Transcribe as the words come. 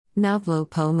Novlo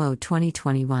Poemo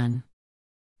 2021.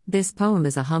 This poem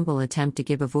is a humble attempt to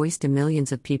give a voice to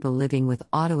millions of people living with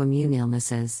autoimmune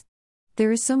illnesses.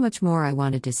 There is so much more I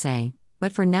wanted to say,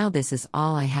 but for now this is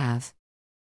all I have.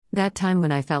 That time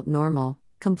when I felt normal,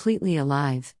 completely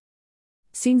alive.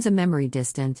 Seems a memory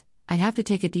distant, I'd have to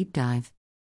take a deep dive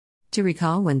to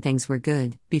recall when things were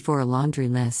good, before a laundry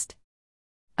list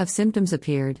of symptoms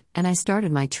appeared, and I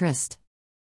started my tryst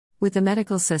with the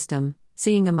medical system,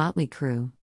 seeing a motley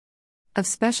crew of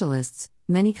specialists,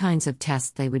 many kinds of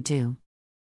tests they would do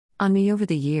on me over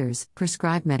the years,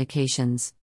 prescribe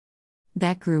medications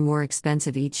that grew more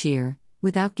expensive each year,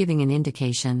 without giving an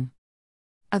indication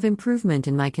of improvement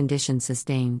in my condition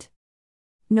sustained.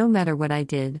 No matter what I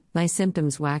did, my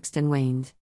symptoms waxed and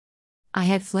waned. I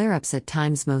had flare-ups at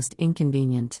times most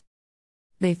inconvenient.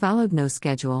 They followed no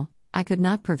schedule, I could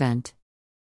not prevent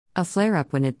a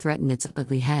flare-up when it threatened its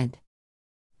ugly head.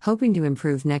 Hoping to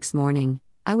improve next morning,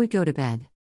 I would go to bed.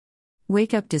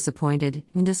 Wake up disappointed,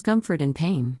 in discomfort and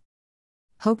pain.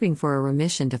 Hoping for a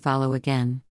remission to follow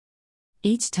again.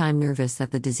 Each time nervous that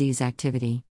the disease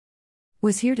activity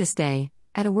was here to stay,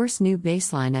 at a worse new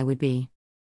baseline I would be.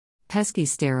 Pesky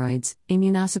steroids,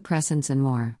 immunosuppressants and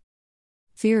more.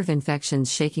 Fear of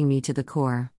infections shaking me to the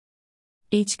core.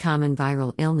 Each common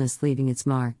viral illness leaving its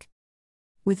mark.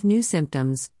 With new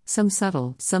symptoms, some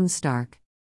subtle, some stark.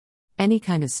 Any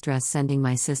kind of stress sending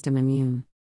my system immune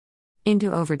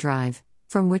into overdrive,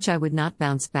 from which I would not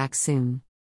bounce back soon.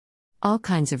 All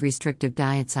kinds of restrictive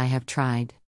diets I have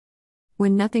tried.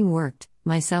 When nothing worked,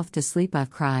 myself to sleep I've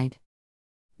cried.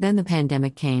 Then the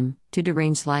pandemic came, to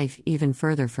derange life even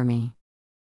further for me.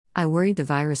 I worried the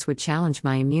virus would challenge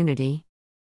my immunity.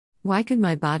 Why could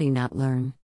my body not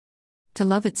learn to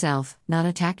love itself, not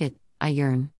attack it? I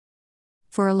yearn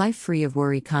for a life free of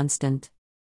worry constant.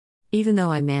 Even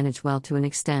though I manage well to an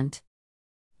extent,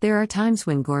 there are times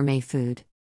when gourmet food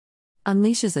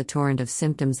unleashes a torrent of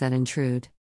symptoms that intrude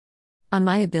on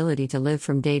my ability to live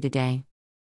from day to day.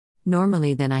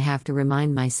 Normally then I have to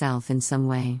remind myself in some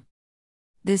way.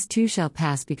 This too shall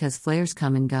pass because flares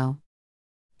come and go.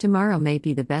 Tomorrow may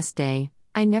be the best day,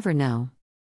 I never know.